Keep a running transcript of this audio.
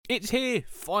It's here,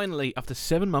 finally. After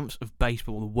 7 months of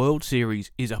baseball, the World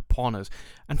Series is upon us.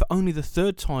 And for only the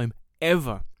third time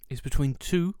ever, it's between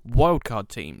two wildcard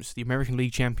teams. The American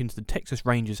League champions, the Texas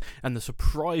Rangers, and the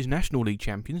surprise National League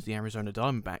champions, the Arizona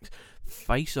Diamondbacks,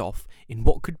 face off in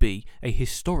what could be a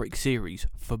historic series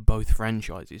for both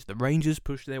franchises. The Rangers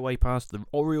pushed their way past the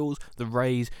Orioles, the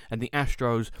Rays, and the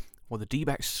Astros, while the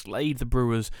D-backs slayed the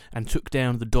Brewers and took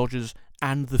down the Dodgers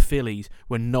and the Phillies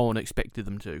when no one expected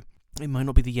them to. It may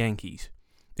not be the Yankees.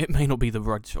 It may not be the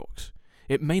Red Sox.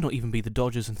 It may not even be the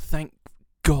Dodgers, and thank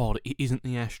God it isn't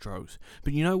the Astros.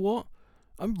 But you know what?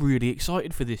 I'm really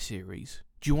excited for this series.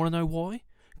 Do you want to know why?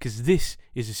 Because this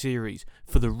is a series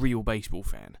for the real baseball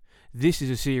fan. This is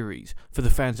a series for the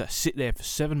fans that sit there for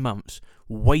 7 months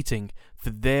waiting for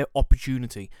their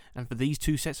opportunity. And for these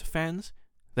two sets of fans,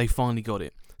 they finally got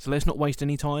it. So let's not waste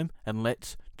any time and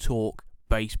let's talk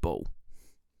baseball.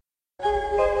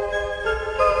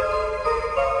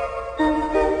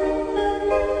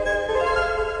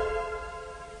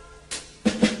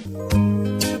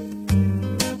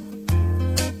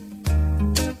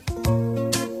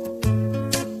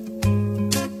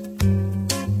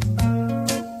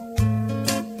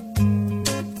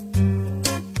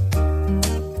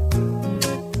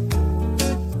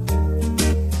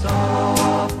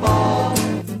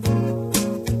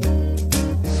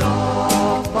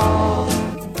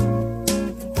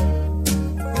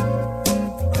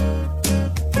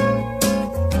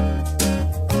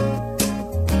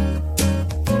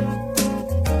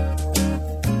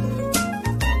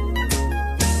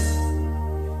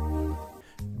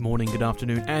 Good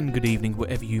afternoon and good evening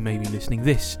wherever you may be listening.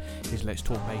 This is Let's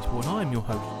Talk Baseball and I'm your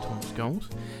host Tom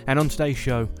Scholes, and on today's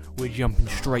show we're jumping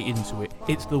straight into it.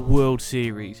 It's the World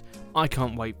Series. I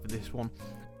can't wait for this one.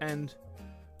 And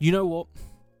you know what?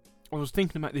 I was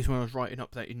thinking about this when I was writing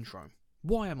up that intro.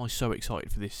 Why am I so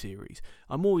excited for this series?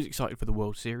 I'm always excited for the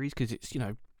World Series because it's,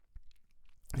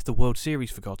 it's the World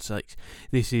Series, for God's sakes.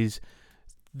 This is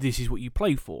what you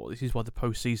play for. This is why the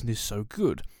postseason is so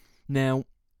good. Now,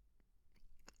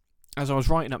 as I was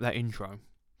writing up that intro,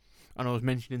 and I was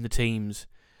mentioning the teams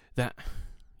that,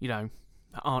 that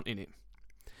aren't in it,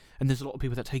 and there's a lot of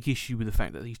people that take issue with the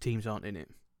fact that these teams aren't in it.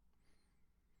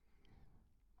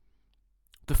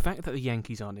 The fact that the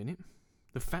Yankees aren't in it,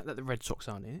 the fact that the Red Sox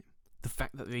aren't in it, the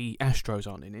fact that the Astros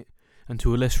aren't in it, and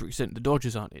to a lesser extent the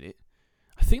Dodgers aren't in it,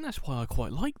 I think that's why I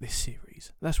quite like this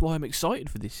series. That's why I'm excited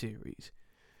for this series.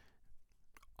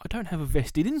 I don't have a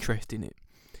vested interest in it.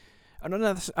 And I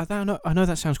know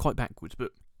that sounds quite backwards,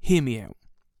 but hear me out.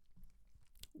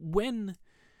 When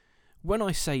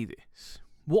I say this,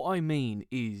 what I mean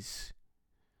is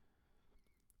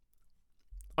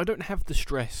I don't have the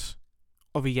stress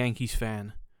of a Yankees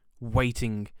fan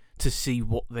waiting to see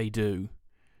what they do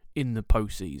in the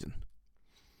postseason.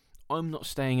 I'm not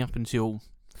staying up until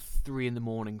 3 in the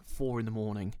morning, 4 in the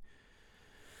morning,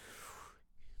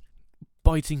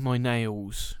 biting my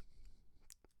nails,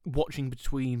 watching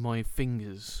between my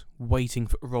fingers, waiting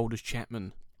for Aroldis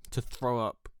Chapman to throw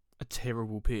up a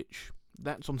terrible pitch.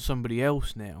 That's on somebody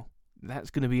else now.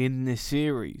 That's going to be in this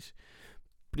series.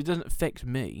 But it doesn't affect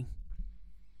me.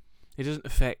 It doesn't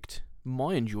affect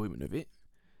my enjoyment of it,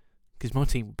 because my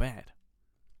team were bad.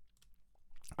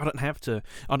 I don't have to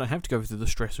go through the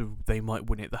stress of they might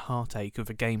win it, the heartache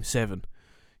of a Game 7,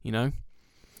 When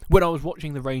I was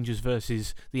watching the Rangers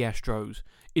versus the Astros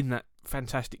in that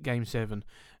fantastic Game 7,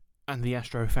 and the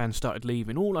Astro fans started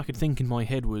leaving, all I could think in my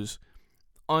head was,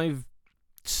 I've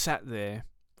sat there,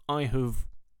 I have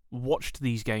watched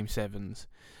these Game 7s,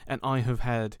 and I have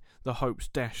had the hopes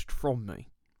dashed from me.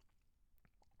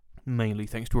 Mainly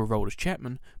thanks to Aroldis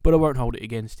Chapman, but I won't hold it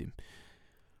against him.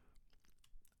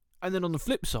 And then on the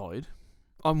flip side,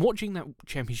 I'm watching that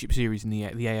championship series in the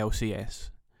ALCS.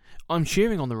 I'm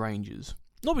cheering on the Rangers,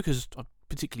 not because I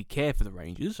particularly care for the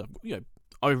Rangers.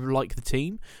 I like the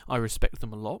team, I respect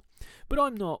them a lot, but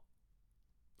I'm not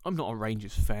a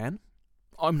Rangers fan.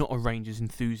 I'm not a Rangers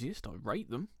enthusiast. I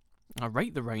rate them. I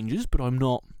rate the Rangers, but I'm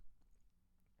not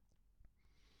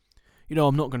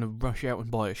going to rush out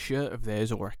and buy a shirt of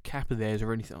theirs or a cap of theirs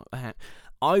or anything like that.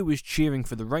 I was cheering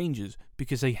for the Rangers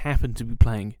because they happened to be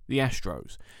playing the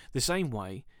Astros. The same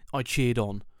way I cheered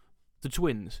on the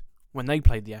Twins when they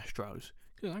played the Astros.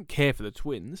 Because I don't care for the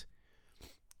Twins.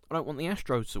 I don't want the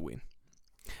Astros to win.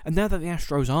 And now that the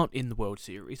Astros aren't in the World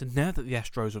Series, and now that the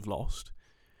Astros have lost,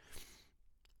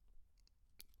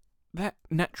 that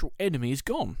natural enemy is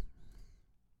gone.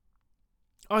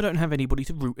 I don't have anybody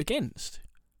to root against.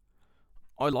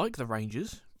 I like the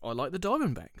Rangers. I like the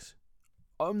Diamondbacks.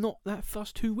 I'm not that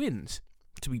fussed who wins,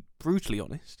 to be brutally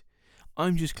honest.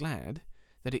 I'm just glad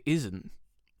that it isn't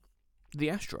the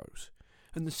Astros.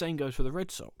 And the same goes for the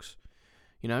Red Sox.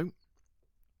 You know,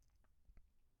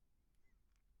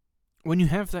 when you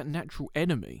have that natural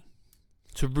enemy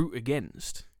to root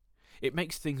against, it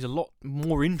makes things a lot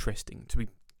more interesting, to be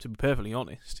perfectly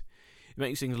honest. It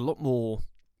makes things a lot more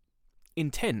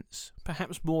intense,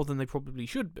 perhaps more than they probably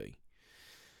should be.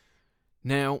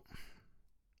 Now,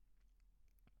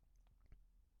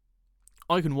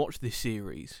 I can watch this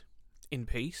series in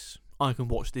peace. I can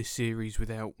watch this series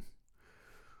without,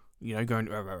 going,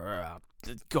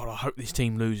 God, I hope this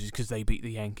team loses because they beat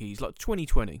the Yankees. Like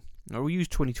 2020. I will use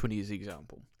 2020 as the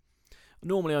example. I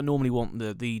normally want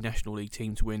the National League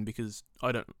team to win because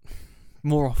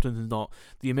more often than not,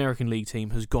 the American League team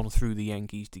has gone through the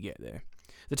Yankees to get there.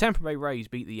 The Tampa Bay Rays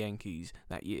beat the Yankees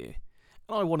that year,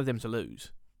 and I wanted them to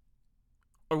lose.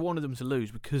 I wanted them to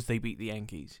lose because they beat the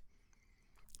Yankees.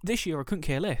 This year, I couldn't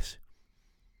care less.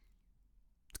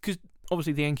 Because,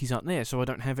 obviously, the Yankees aren't there, so I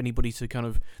don't have anybody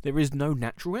to there is no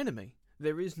natural enemy.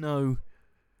 There is no,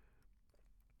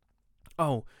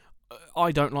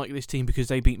 I don't like this team because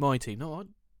they beat my team. No, I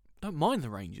don't mind the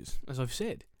Rangers, as I've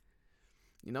said.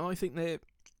 I think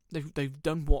they've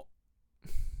done what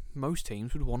most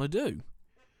teams would want to do.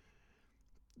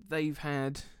 They've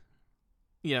had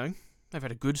a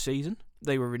good season.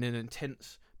 They were in an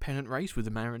intense pennant race with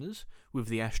the Mariners, with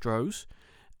the Astros,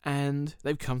 and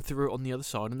they've come through it on the other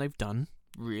side, and they've done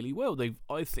really well.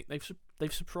 I think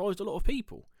they've surprised a lot of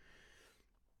people.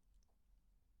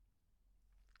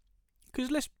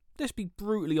 Because let's be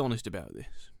brutally honest about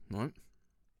this, right?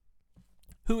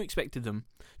 Who expected them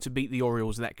to beat the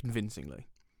Orioles that convincingly?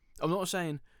 I'm not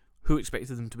saying who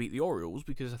expected them to beat the Orioles,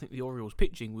 because I think the Orioles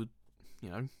pitching would,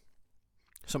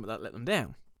 some of that let them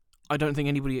down. I don't think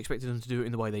anybody expected them to do it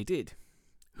in the way they did.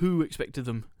 Who expected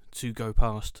them to go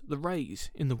past the Rays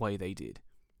in the way they did?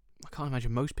 I can't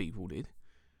imagine most people did.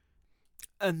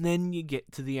 And then you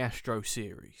get to the Astro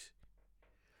series.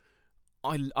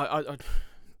 I'm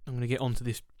going to get onto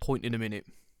this point in a minute.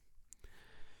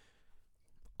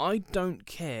 I don't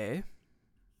care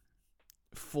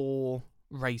for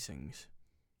ratings.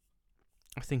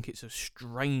 I think it's a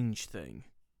strange thing.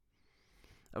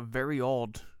 A very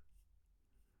odd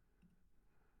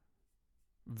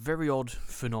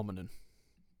phenomenon.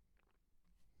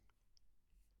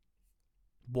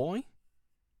 Why?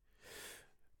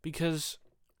 Because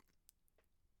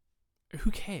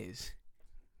who cares?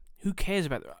 Who cares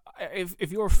about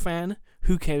if you're a fan,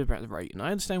 who cares about the rating?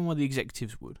 I understand why the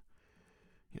executives would.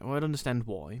 I'd understand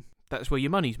why. That's where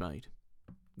your money's made.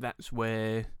 That's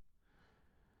where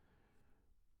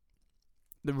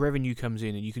the revenue comes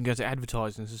in, and you can go to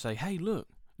advertisers and say, hey, look,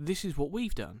 this is what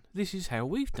we've done. This is how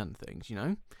we've done things,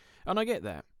 And I get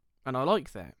that. And I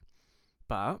like that.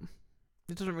 But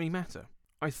it doesn't really matter.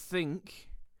 I think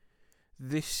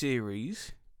this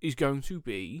series is going to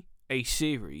be a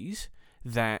series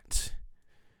that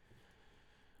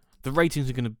the ratings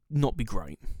are going to not be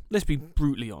great. Let's be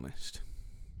brutally honest.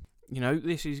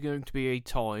 This is going to be a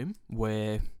time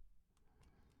where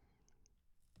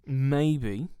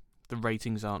maybe the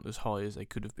ratings aren't as high as they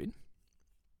could have been.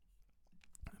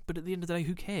 But at the end of the day,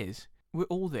 who cares? We're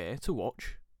all there to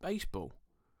watch baseball.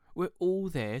 We're all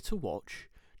there to watch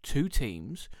two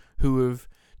teams who have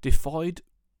defied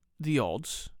the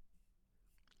odds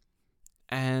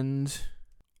and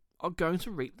are going to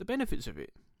reap the benefits of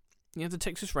it. The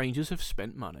Texas Rangers have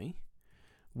spent money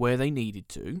where they needed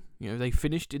to. They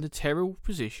finished in a terrible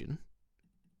position.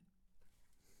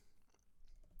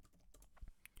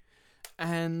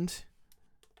 And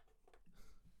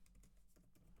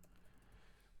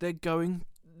they're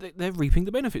reaping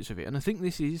the benefits of it. And I think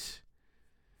this is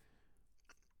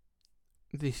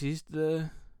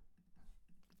the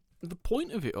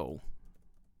point of it all.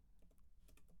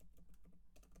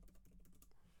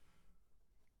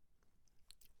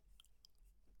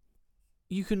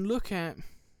 You can look at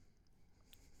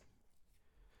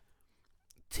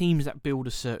teams that build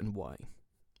a certain way.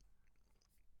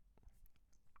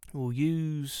 We'll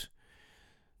use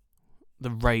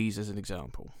the Rays as an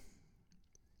example.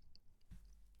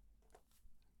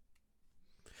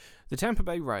 The Tampa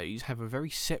Bay Rays have a very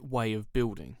set way of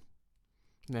building.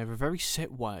 They have a very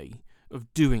set way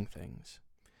of doing things.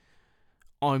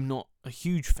 I'm not a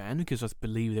huge fan because I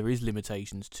believe there is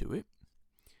limitations to it.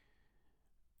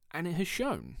 And it has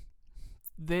shown.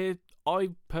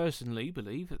 I personally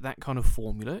believe that kind of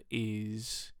formula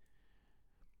is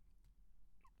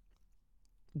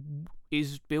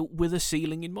built with a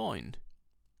ceiling in mind.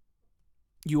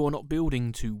 You are not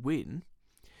building to win.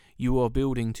 You are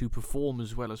building to perform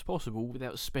as well as possible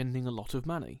without spending a lot of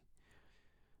money.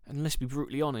 And let's be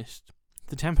brutally honest,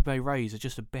 the Tampa Bay Rays are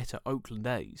just a better Oakland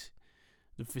A's.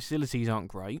 The facilities aren't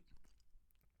great.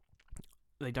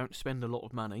 they don't spend a lot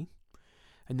of money,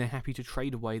 and they're happy to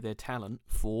trade away their talent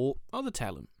for other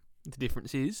talent. The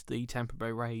difference is the Tampa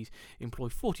Bay Rays employ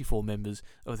 44 members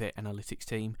of their analytics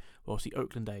team, whilst the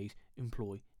Oakland A's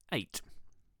employ 8.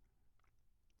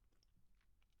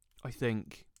 I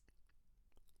think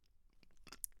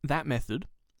that method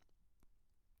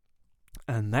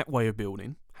and that way of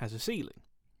building has a ceiling.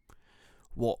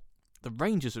 What the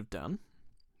Rangers have done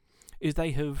is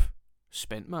they have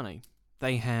spent money.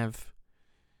 They have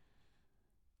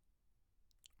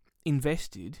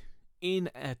invested in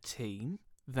a team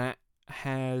that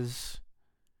has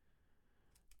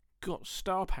got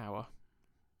star power,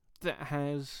 that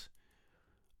has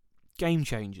game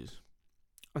changers.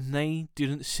 And they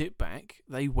didn't sit back,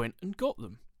 they went and got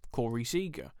them. Corey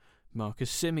Seager,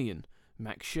 Marcus Semien,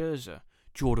 Max Scherzer,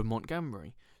 Jordan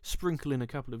Montgomery. Sprinkle in a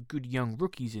couple of good young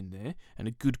rookies in there and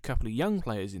a good couple of young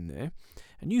players in there,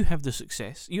 and you have the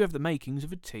success, you have the makings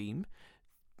of a team,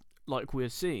 like we're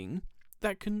seeing,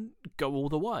 that can go all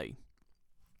the way.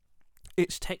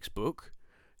 It's textbook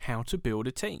how to build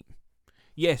a team.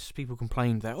 Yes, people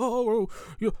complained that,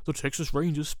 the Texas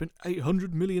Rangers spent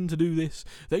 $800 million to do this.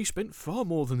 They spent far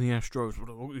more than the Astros.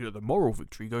 The moral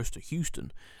victory goes to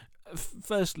Houston.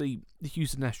 Firstly, the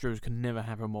Houston Astros can never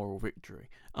have a moral victory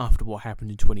after what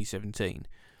happened in 2017.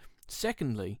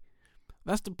 Secondly,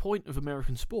 that's the point of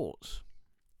American sports.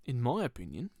 In my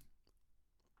opinion,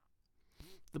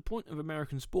 the point of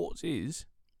American sports is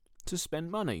to spend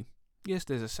money. Yes,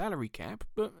 there's a salary cap,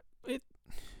 but at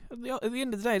the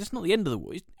end of the day, that's not the end of the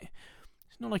world.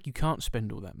 It's not like you can't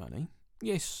spend all that money.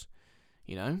 Yes,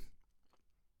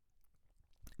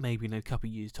 maybe in a couple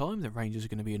of years' time, the Rangers are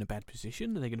going to be in a bad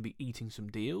position, and they're going to be eating some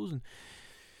deals, and,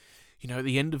 at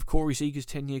the end of Corey Seager's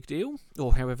 10-year deal,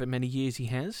 or however many years he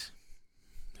has,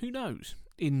 who knows?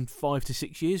 In 5 to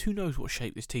 6 years, who knows what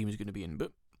shape this team is going to be in,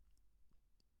 but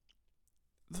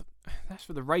that's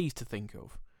for the Rays to think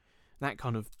of. That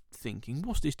kind of thinking,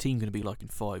 what's this team going to be like in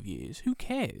 5 years? Who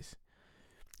cares?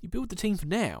 You build the team for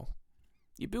now.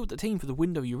 You build the team for the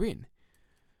window you're in.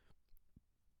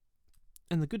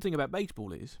 And the good thing about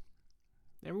baseball is,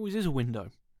 there always is a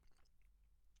window.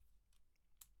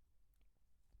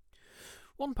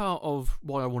 One part of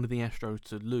why I wanted the Astros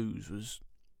to lose was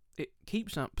it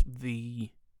keeps up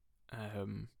the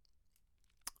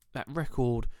that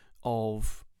record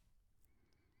of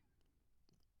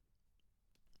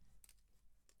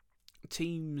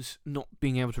teams not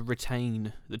being able to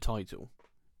retain the title.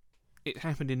 It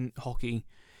happened in hockey,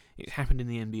 it's happened in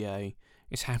the NBA,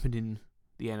 it's happened in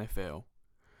the NFL.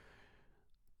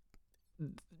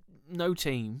 No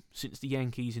team since the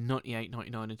Yankees in 98,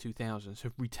 99 and 2000s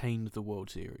have retained the World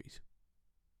Series.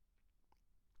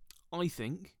 I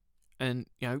think, and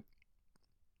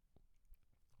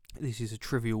this is a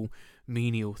trivial,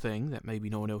 menial thing that maybe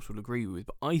no one else will agree with,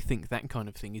 but I think that kind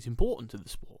of thing is important to the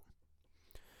sport.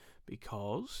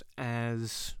 Because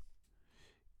as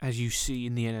you see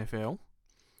in the NFL,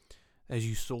 as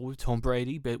you saw with Tom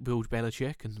Brady, Bill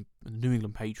Belichick and the New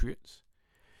England Patriots,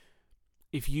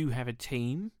 if you have a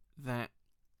team that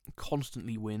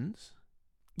constantly wins,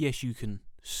 yes, you can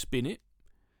spin it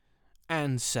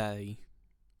and say,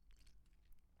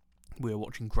 we're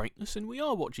watching greatness, and we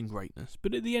are watching greatness,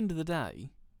 but at the end of the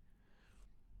day,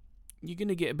 you're going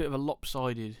to get a bit of a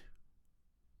lopsided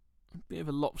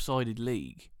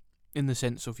league, in the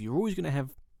sense of you're always going to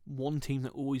have one team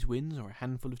that always wins, or a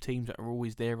handful of teams that are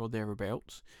always there or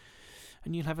thereabouts,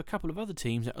 and you'll have a couple of other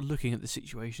teams that are looking at the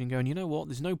situation and going, you know what,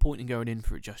 there's no point in going in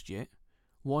for it just yet.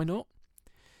 Why not?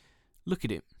 Look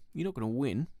at it. You're not going to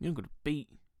win. You're not going to beat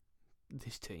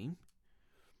this team.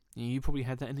 You probably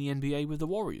had that in the NBA with the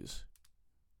Warriors.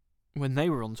 When they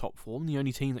were on top form, the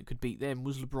only team that could beat them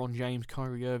was LeBron James,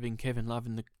 Kyrie Irving, Kevin Love,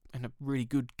 and a really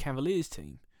good Cavaliers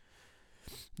team.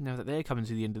 Now that they're coming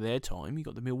to the end of their time, you've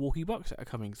got the Milwaukee Bucks that are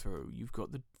coming through. You've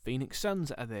got the Phoenix Suns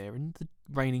that are there, and the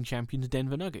reigning champions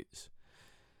Denver Nuggets.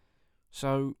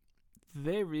 So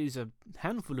there is a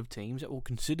handful of teams that will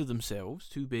consider themselves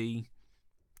to be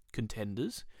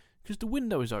contenders because the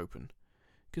window is open.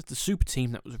 Because the super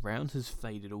team that was around has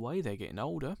faded away. They're getting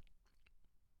older.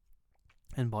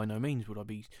 And by no means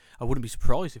I wouldn't be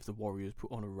surprised if the Warriors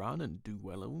put on a run and do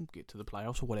well and get to the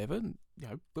playoffs or whatever.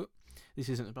 But this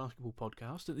isn't a basketball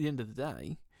podcast. At the end of the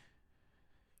day,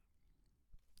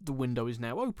 the window is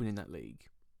now open in that league.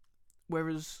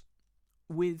 Whereas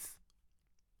with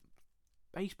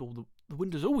baseball, the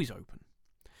window's always open.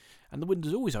 And the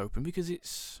window's always open because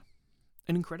it's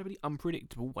an incredibly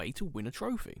unpredictable way to win a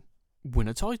trophy, win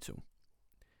a title.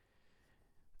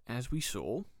 As we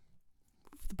saw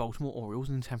with the Baltimore Orioles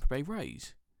and the Tampa Bay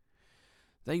Rays.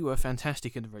 They were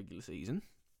fantastic in the regular season,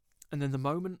 and then the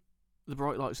moment the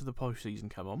bright lights of the postseason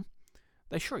come on,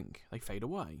 they shrink, they fade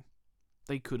away.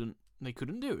 They couldn't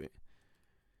do it.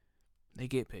 They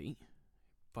get beat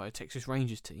by a Texas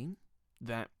Rangers team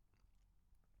that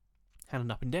had an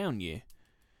up and down year,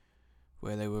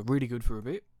 where they were really good for a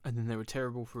bit, and then they were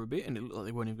terrible for a bit, and it looked like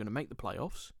they weren't even going to make the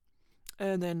playoffs,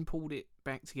 and then pulled it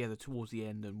back together towards the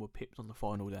end and were pipped on the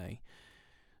final day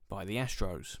by the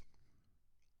Astros.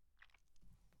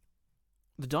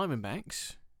 The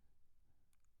Diamondbacks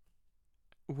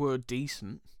were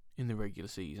decent in the regular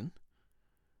season,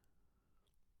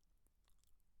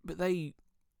 but they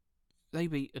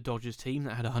beat a Dodgers team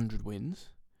that had 100 wins.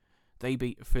 They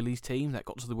beat a Phillies team that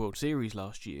got to the World Series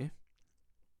last year.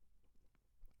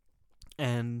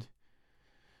 And,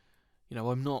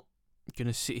 I'm not going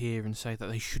to sit here and say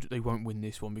that they won't win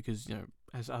this one because,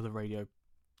 as other radio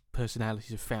personalities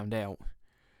have found out,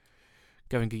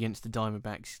 going against the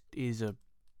Diamondbacks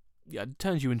it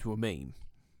turns you into a meme.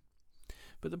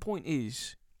 But the point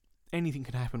is, anything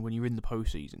can happen when you're in the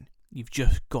postseason. You've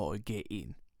just got to get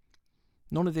in.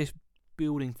 None of this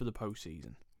building for the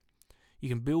postseason. You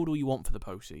can build all you want for the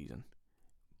postseason.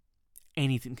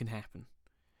 Anything can happen.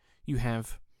 You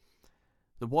have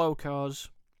the wild cards,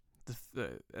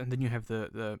 and then you have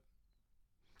the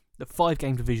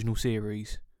 5-game divisional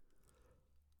series,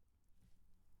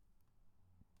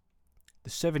 the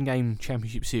 7-game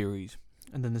championship series,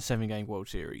 and then the 7-game World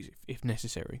Series, if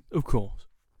necessary. Of course.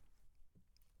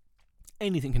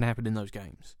 Anything can happen in those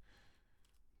games.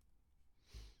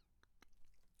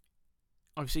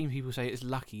 I've seen people say it's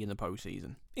lucky in the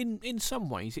postseason. In some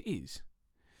ways it is.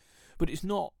 But it's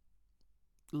not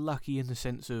lucky in the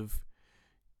sense of,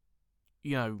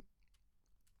 you've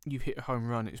hit a home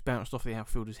run, it's bounced off the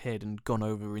outfielder's head and gone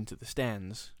over into the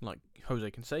stands, like Jose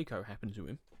Canseco happened to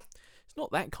him. It's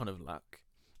not that kind of luck.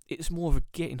 It's more of a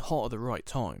getting hot at the right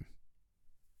time.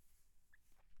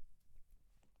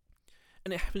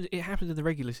 And it happens in the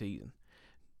regular season.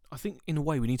 I think, in a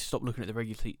way, we need to stop looking at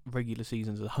the regular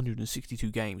seasons as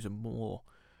 162 games and more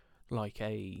like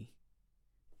a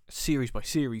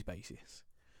series-by-series basis,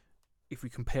 if we're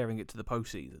comparing it to the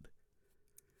postseason.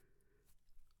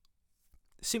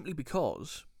 Simply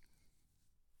because,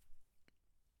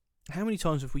 how many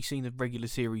times have we seen a regular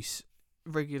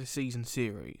season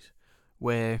series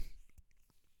where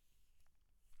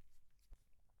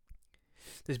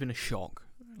there's been a shock,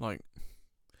 like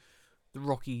the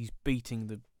Rockies beating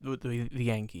the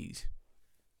Yankees.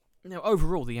 Now,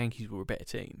 overall, the Yankees were a better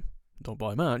team. Not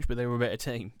by much, but they were a better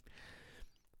team.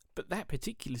 But that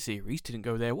particular series didn't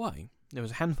go their way. There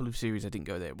was a handful of series that didn't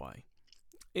go their way.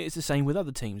 It's the same with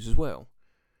other teams as well.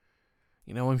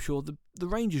 I'm sure the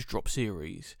Rangers drop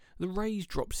series, the Rays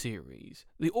drop series,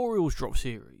 the Orioles drop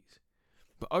series.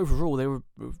 But overall, they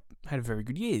had very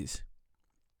good years.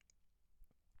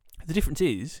 The difference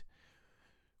is,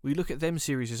 we look at them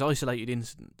series as isolated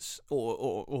incidents,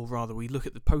 or rather, we look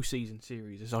at the postseason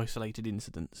series as isolated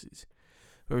incidences,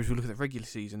 whereas we look at the regular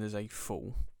season as a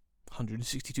full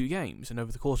 162 games, and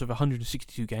over the course of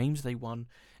 162 games, they won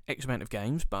X amount of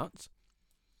games, but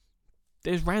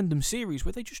there's random series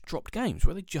where they just dropped games,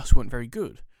 where they just weren't very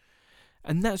good,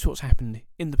 and that's what's happened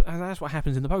that's what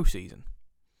happens in the postseason.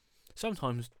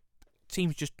 Sometimes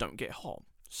teams just don't get hot.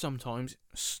 Sometimes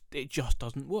it just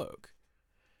doesn't work.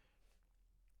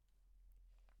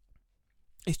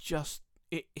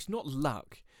 It's not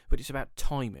luck, but it's about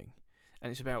timing,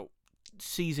 and it's about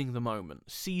seizing the moment,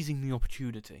 seizing the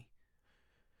opportunity.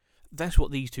 That's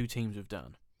what these two teams have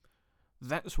done.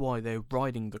 That's why they're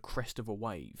riding the crest of a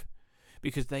wave,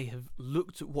 because they have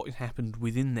looked at what has happened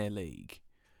within their league.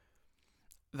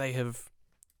 They have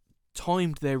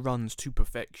timed their runs to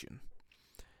perfection.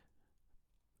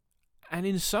 And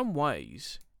in some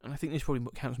ways, and I think this probably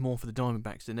counts more for the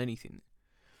Diamondbacks than anything,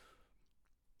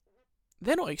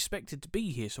 they're not expected to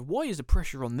be here, so why is the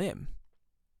pressure on them?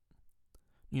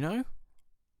 The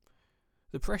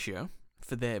pressure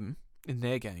for them in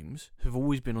their games have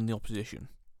always been on the opposition.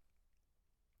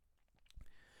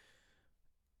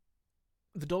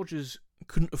 The Dodgers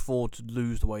couldn't afford to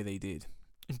lose the way they did.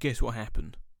 And guess what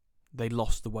happened? They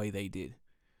lost the way they did.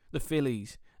 The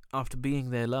Phillies, after being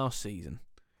there last season,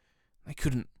 they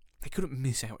couldn't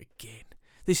miss out again.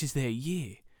 This is their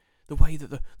year. The way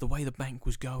that the way the bank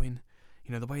was going,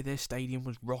 the way their stadium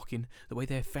was rocking, the way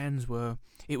their fans were,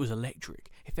 it was electric.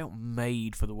 It felt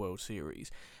made for the World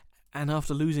Series. And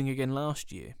after losing again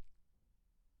last year,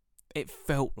 it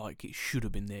felt like it should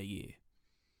have been their year.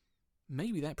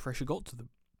 Maybe that pressure got to them.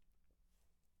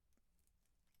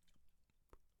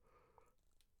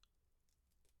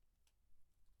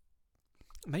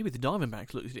 Maybe the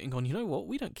Diamondbacks looked at it and gone, you know what,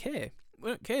 we don't care. We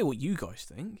don't care what you guys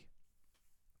think.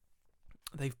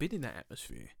 they've been in that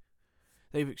atmosphere.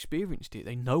 They've experienced it.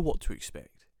 They know what to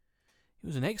expect. It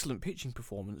was an excellent pitching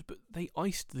performance, but they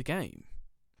iced the game.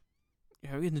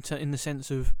 In the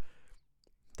sense of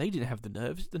they didn't have the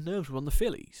nerves. The nerves were on the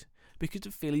Phillies because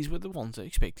the Phillies were the ones that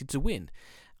expected to win.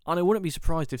 And I wouldn't be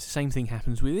surprised if the same thing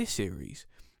happens with this series.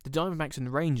 The Diamondbacks and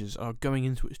the Rangers are going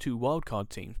into it as two wildcard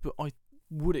teams, but I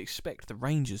would expect the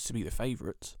Rangers to be the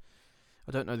favourites.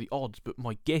 I don't know the odds, but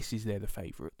my guess is they're the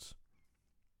favourites.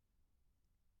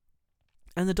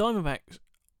 And the Diamondbacks,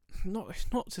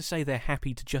 not to say they're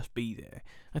happy to just be there.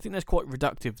 I think that's quite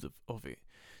reductive of it.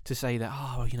 To say that,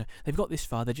 they've got this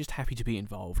far, they're just happy to be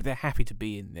involved. They're happy to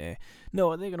be in there.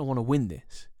 No, they're going to want to win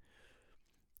this.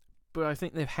 But I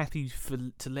think they're happy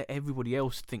to let everybody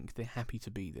else think they're happy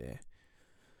to be there.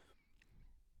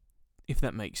 If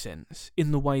that makes sense.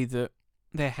 In the way that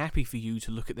they're happy for you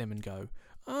to look at them and go,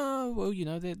 oh, well,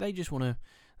 they just want to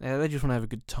have a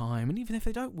good time. And even if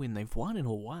they don't win, they've won in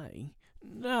a way.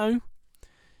 No.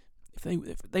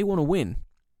 If they want to win,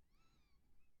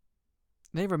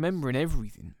 they're remembering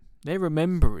everything. They're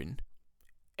remembering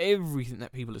everything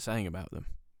that people are saying about them.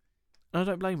 And I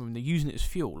don't blame them. They're using it as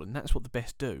fuel, and that's what the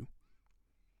best do.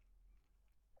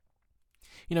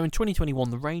 In 2021,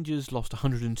 the Rangers lost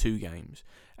 102 games,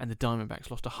 and the Diamondbacks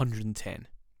lost 110.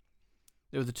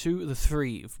 They were the two of the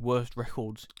three of worst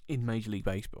records in Major League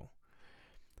Baseball.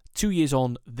 2 years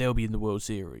on, they'll be in the World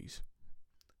Series.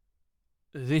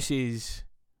 This is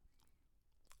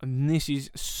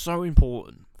so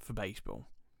important for baseball.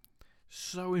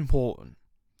 So important.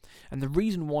 And the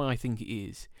reason why I think it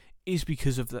is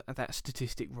because of that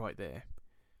statistic right there.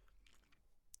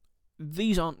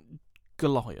 These aren't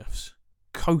Goliaths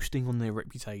coasting on their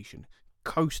reputation.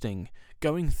 Coasting,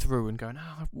 going through and going,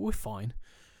 we're fine.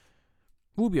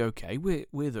 We'll be okay. We're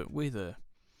the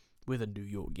New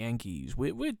York Yankees.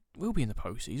 We'll be in the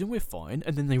postseason. We're fine.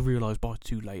 And then they realise by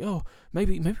too late,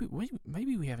 maybe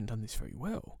we haven't done this very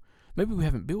well. Maybe we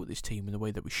haven't built this team in the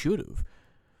way that we should have.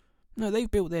 No,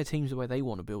 they've built their teams the way they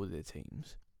want to build their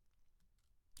teams.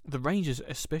 The Rangers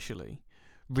especially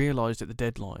realised at the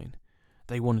deadline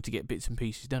they wanted to get bits and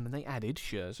pieces done, and they added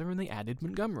Scherzer and they added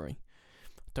Montgomery.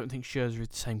 I don't think Scherzer is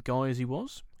the same guy as he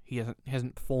was. He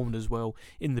hasn't performed as well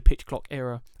in the pitch clock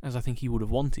era as I think he would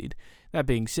have wanted. That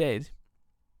being said,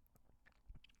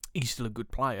 he's still a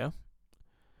good player,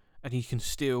 and he can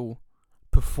still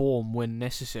perform when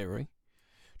necessary.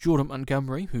 Jordan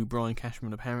Montgomery, who Brian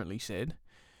Cashman apparently said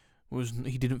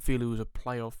he didn't feel he was a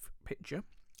playoff pitcher,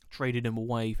 traded him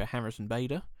away for Harrison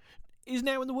Bader, is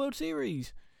now in the World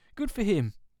Series. Good for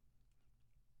him.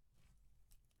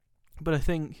 But I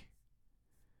think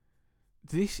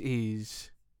this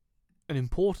is an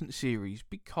important series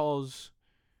because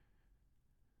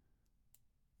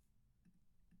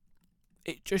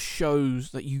it just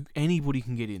shows that anybody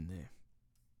can get in there.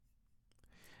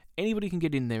 Anybody can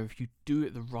get in there if you do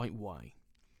it the right way.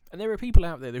 And there are people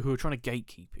out there who are trying to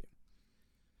gatekeep it.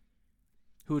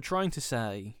 Who are trying to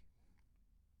say,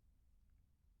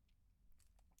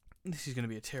 this is going to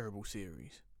be a terrible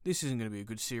series. This isn't going to be a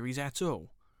good series at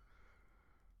all.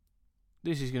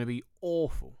 This is going to be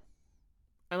awful.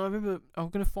 And I remember, I'm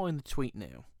going to find the tweet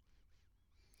now.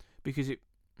 Because I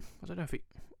don't know if it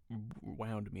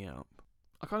wound me up.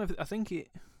 I think it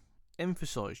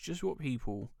emphasised just what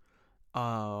people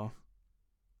are.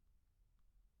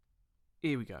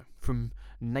 Here we go. From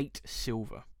Nate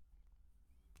Silver.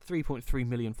 3.3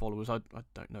 million followers. I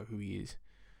don't know who he is.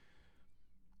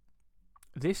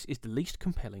 This is the least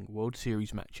compelling World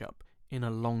Series matchup in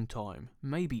a long time,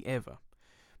 maybe ever.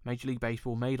 Major League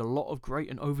Baseball made a lot of great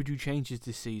and overdue changes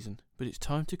this season, but it's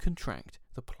time to contract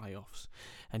the playoffs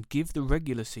and give the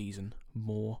regular season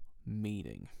more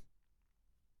meaning.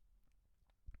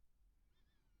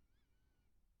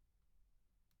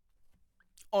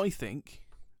 I think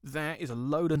that is a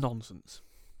load of nonsense.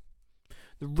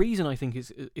 The reason I think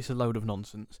it's a load of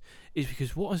nonsense is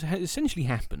because what has essentially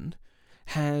happened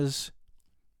has,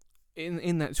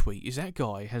 in that tweet, is that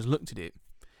guy has looked at it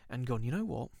and gone, you know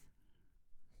what?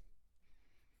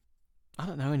 I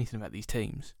don't know anything about these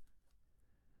teams.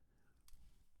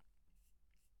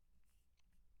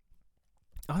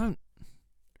 I don't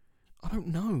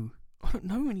know. I don't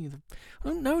know any of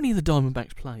the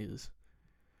Diamondbacks players.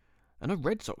 I know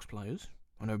Red Sox players.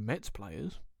 I know Mets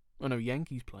players. I know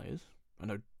Yankees players. I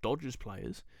know Dodgers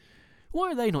players.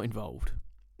 Why are they not involved?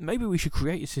 Maybe we should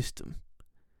create a system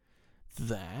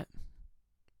that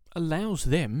allows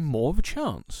them more of a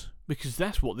chance, because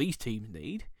that's what these teams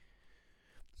need.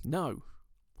 No,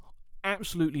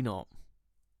 absolutely not.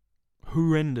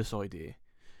 Horrendous idea.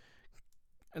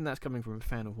 And that's coming from a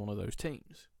fan of one of those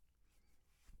teams.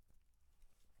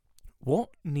 What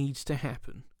needs to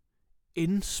happen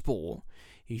in sport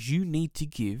is you need to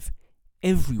give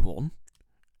everyone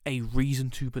a reason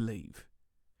to believe.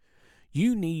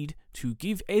 You need to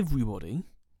give everybody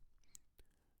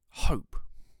hope.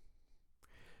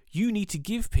 You need to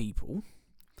give people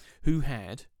who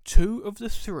had 2 of the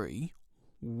 3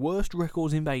 worst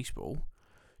records in baseball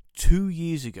 2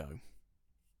 years ago.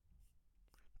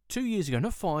 2 years ago,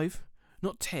 not 5,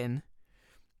 not 10,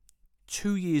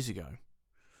 2 years ago.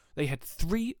 They had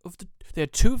 2 of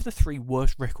the 3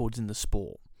 worst records in the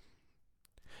sport.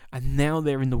 And now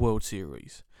they're in the World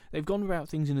Series. They've gone about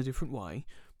things in a different way,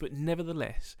 but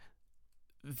nevertheless,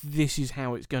 this is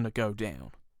how it's going to go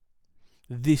down.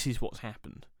 This is what's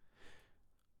happened.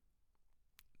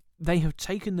 They have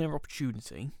taken their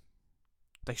opportunity.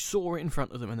 They saw it in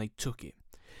front of them and they took it.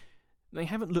 They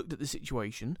haven't looked at the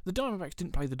situation. The Diamondbacks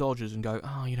didn't play the Dodgers and go,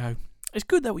 it's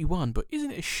good that we won, but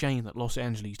isn't it a shame that Los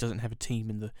Angeles doesn't have a team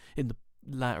in the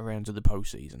latter rounds of the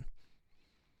postseason?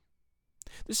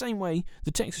 The same way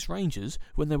the Texas Rangers,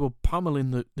 when they were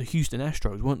pummeling the Houston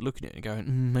Astros, weren't looking at it and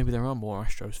going, maybe there are more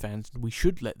Astros fans, we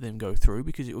should let them go through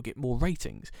because it will get more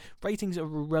ratings. Ratings are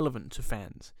irrelevant to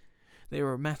fans. They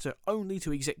are a matter only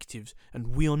to executives,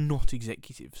 and we are not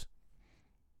executives.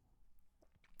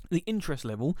 The interest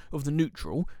level of the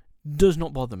neutral does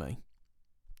not bother me.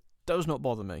 Does not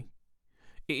bother me.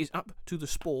 It is up to the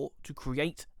sport to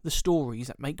create the stories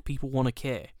that make people want to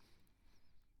care.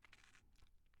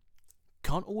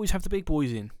 Can't always have the big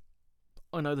boys in.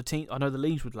 I know the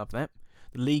leagues would love that.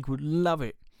 The league would love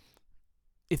it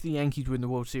if the Yankees were in the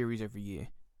World Series every year.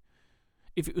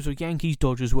 If it was a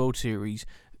Yankees-Dodgers World Series,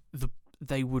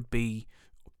 they would be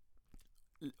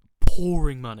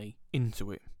pouring money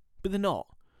into it. But they're not,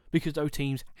 because those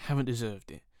teams haven't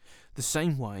deserved it. The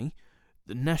same way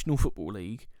the National Football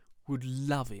League would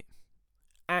love it.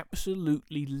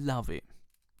 Absolutely love it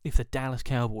if the Dallas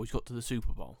Cowboys got to the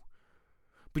Super Bowl.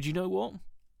 But you know what?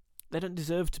 They don't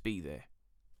deserve to be there.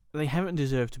 They haven't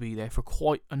deserved to be there for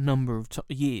quite a number of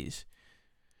years.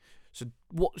 So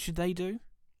what should they do?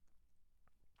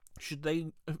 Should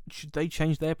they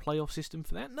change their playoff system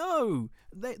for that? No!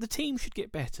 The team should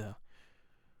get better.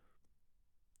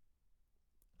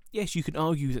 Yes, you can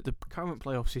argue that the current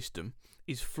playoff system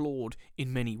is flawed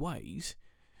in many ways,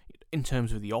 in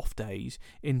terms of the off days,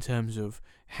 in terms of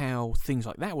how things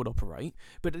like that would operate,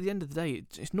 but at the end of the day,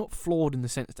 it's not flawed in the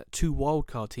sense that 2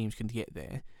 wildcard teams can get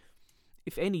there.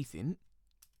 If anything,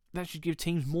 that should give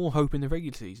teams more hope in the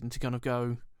regular season to kind of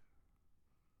go,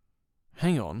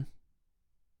 hang on,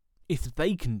 if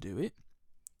they can do it,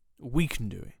 we can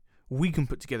do it. We can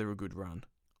put together a good run.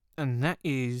 And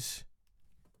that's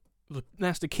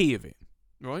the key of it,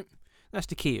 right? That's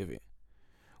the key of it.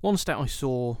 One stat I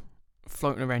saw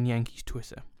floating around Yankees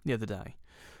Twitter the other day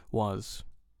was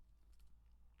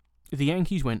the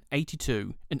Yankees went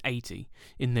 82-80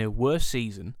 in their worst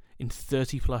season in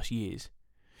 30 plus years.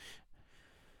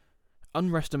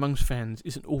 Unrest amongst fans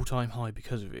is an all-time high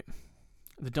because of it.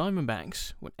 The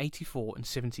Diamondbacks went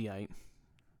 84-78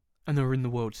 and they were in the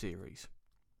World Series.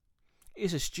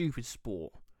 It's a stupid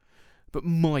sport, but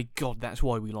my God, that's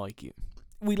why we like it.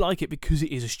 We like it because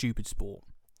it is a stupid sport.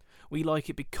 We like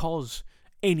it because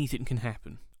anything can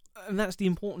happen. And that's the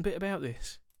important bit about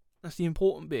this. That's the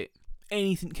important bit.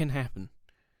 Anything can happen.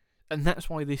 And that's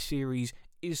why this series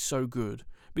is so good.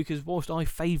 Because whilst I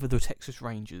favour the Texas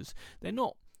Rangers, they're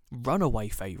not runaway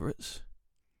favourites.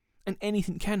 And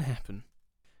anything can happen.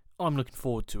 I'm looking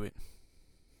forward to it.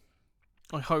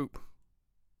 I hope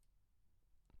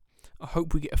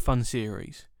we get a fun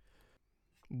series.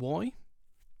 Why?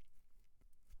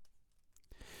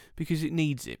 Because it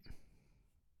needs it.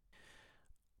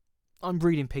 I'm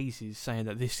reading pieces saying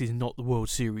that this is not the World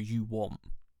Series you want.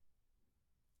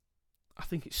 I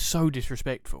think it's so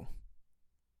disrespectful.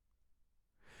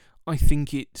 I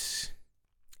think it's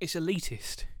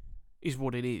elitist, is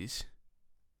what it is.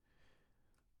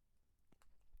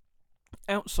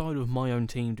 Outside of my own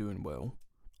team doing well,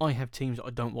 I have teams that I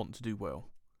don't want to do well.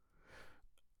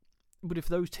 But if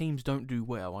those teams don't do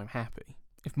well, I'm happy.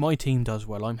 If my team does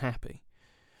well, I'm happy.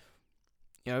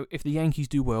 You know, if the Yankees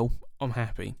do well, I'm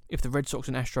happy. If the Red Sox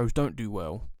and Astros don't do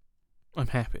well, I'm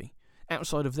happy.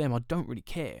 Outside of them, I don't really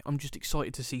care. I'm just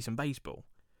excited to see some baseball.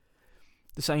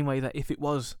 The same way that if it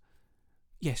was,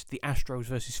 yes, the Astros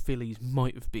versus Phillies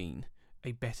might have been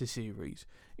a better series.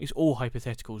 It's all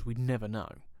hypotheticals, we'd never know.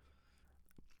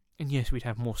 And yes, we'd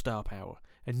have more star power.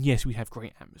 And yes, we'd have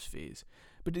great atmospheres.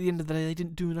 But at the end of the day, they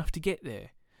didn't do enough to get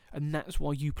there. And that's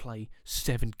why you play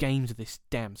 7 games of this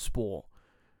damn sport.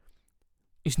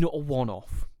 It's not a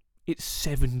one-off. It's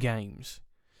 7 games.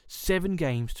 7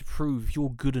 games to prove you're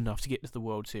good enough to get to the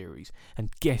World Series.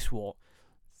 And guess what?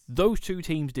 Those 2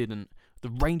 teams didn't. The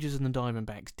Rangers and the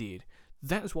Diamondbacks did.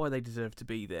 That's why they deserve to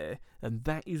be there. And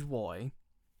that is why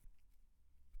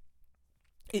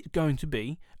it's going to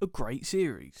be a great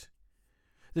series.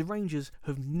 The Rangers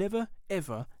have never,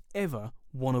 ever, ever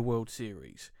won a World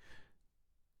Series.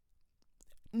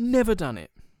 Never done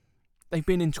it. They've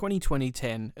been in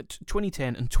 2010 and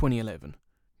 2011.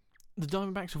 The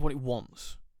Diamondbacks have won it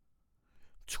once.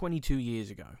 22 years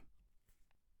ago.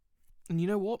 And you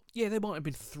know what? Yeah, there might have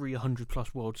been 300 plus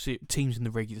teams in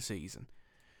the regular season.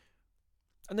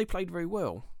 And they played very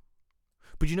well.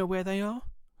 But you know where they are?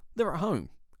 They're at home.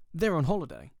 They're on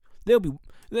holiday. They'll be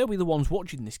the ones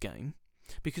watching this game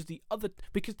because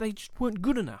they just weren't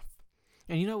good enough.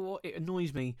 And you know what? It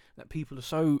annoys me that people are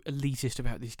so elitist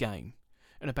about this game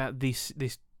and about this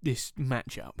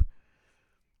matchup.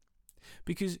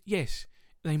 Because yes,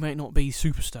 they may not be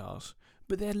superstars,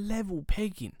 but they're level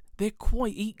pegging. They're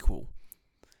quite equal.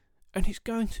 And it's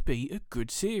going to be a good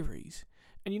series.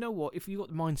 And you know what? If you've got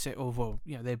the mindset of, well,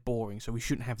 they're boring, so we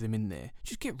shouldn't have them in there,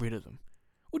 just get rid of them.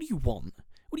 What do you want?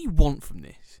 What do you want from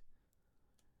this?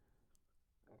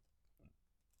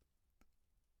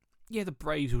 Yeah, the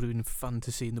Braves would have been fun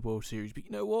to see in the World Series, but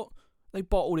you know what? They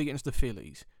bottled against the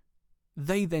Phillies.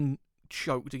 They then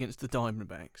choked against the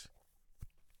Diamondbacks.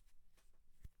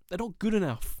 They're not good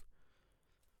enough.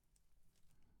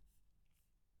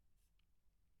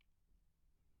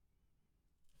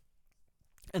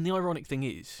 And the ironic thing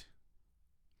is,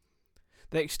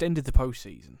 they extended the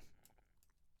postseason.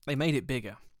 They made it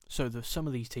bigger, so that some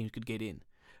of these teams could get in.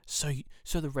 So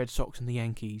the Red Sox and the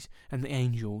Yankees and the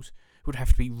Angels would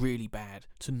have to be really bad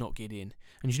to not get in.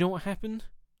 And you know what happened?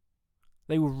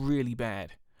 They were really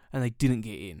bad, and they didn't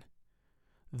get in.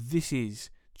 This is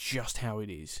just how it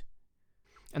is.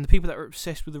 And the people that are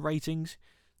obsessed with the ratings,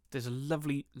 there's a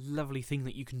lovely, lovely thing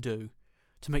that you can do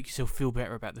to make yourself feel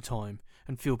better about the time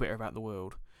and feel better about the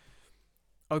world.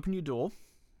 Open your door.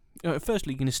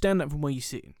 Firstly, you're going to stand up from where you're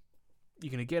sitting.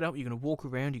 You're going to get up, you're going to walk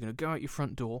around, you're going to go out your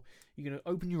front door, you're going to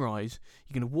open your eyes,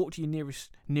 you're going to walk to your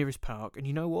nearest park, and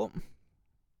you know what? Do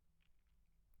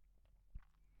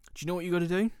you know what you got to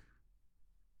do?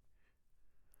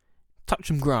 Touch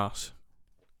some grass.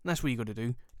 That's what you got to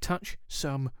do. Touch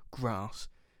some grass.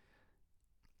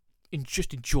 And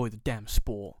just enjoy the damn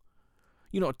sport.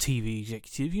 You're not a TV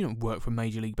executive, you don't work for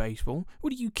Major League Baseball.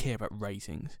 What do you care about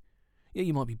ratings? Yeah,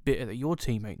 you might be bitter that your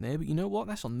team ain't there, but you know what?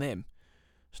 That's on them.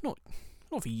 It's not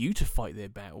for you to fight their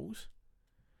battles.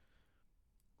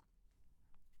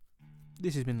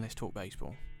 This has been Let's Talk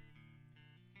Baseball.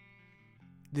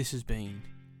 This has been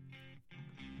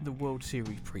the World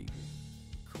Series preview.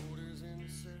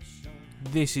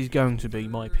 This is going to be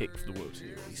my pick for the World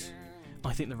Series.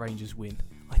 I think the Rangers win.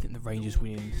 I think the Rangers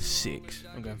win in 6.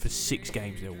 I'm going for 6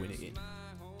 games they'll win it in.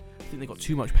 I think they've got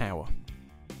too much power.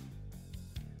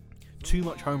 Too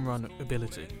much home run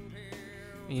ability.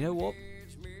 And you know what?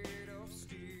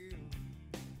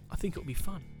 I think it'll be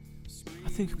fun. I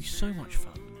think it'll be so much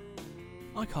fun.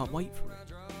 I can't wait for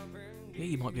it. Yeah,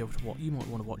 you might be able to watch. You might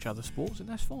want to watch other sports, and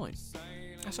that's fine.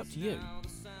 That's up to you.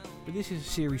 But this is a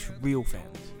series for real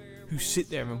fans who sit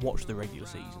there and watch the regular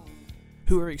season,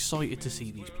 who are excited to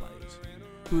see these players,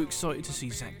 who are excited to see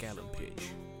Zach Gallen pitch,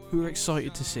 who are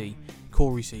excited to see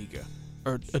Corey Seager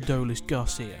or Adolis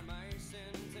Garcia,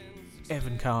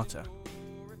 Evan Carter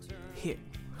hit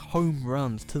home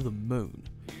runs to the moon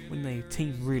when their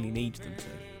team really needs them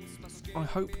to. I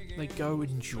hope they go and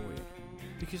enjoy it,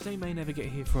 because they may never get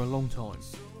here for a long time.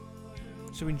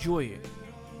 So enjoy it.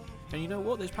 And you know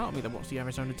what? There's part of me that wants the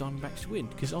Arizona Diamondbacks to win,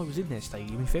 because I was in their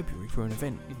stadium in February for an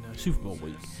event in Super Bowl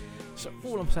week. So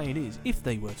all I'm saying is, if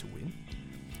they were to win,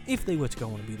 if they were to go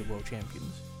on and be the world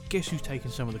champions, guess who's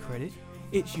taken some of the credit?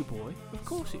 It's your boy. Of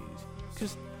course it is,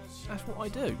 because that's what I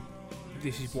do.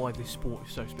 This is why this sport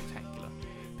is so spectacular,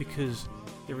 because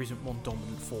there isn't one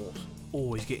dominant force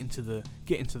always getting to the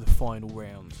final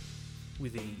rounds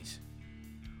with ease.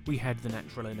 We had the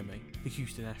natural enemy, the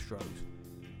Houston Astros,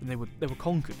 and they were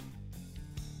conquered.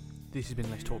 This has been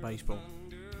Let's Talk Baseball.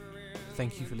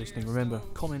 Thank you for listening. Remember,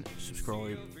 comment,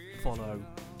 subscribe, follow,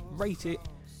 rate it.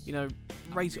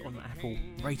 Rate it on Apple,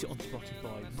 rate it on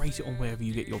Spotify, rate it on wherever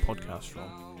you get your podcasts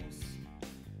from.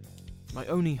 My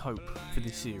only hope for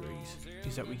this series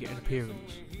is that we get an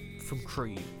appearance from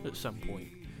Creed at some point.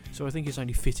 So I think it's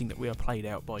only fitting that we are played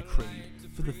out by Creed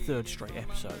for the 3rd straight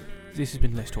episode. This has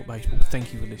been Let's Talk Baseball.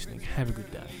 Thank you for listening. Have a good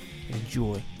day and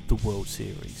enjoy the World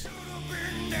Series.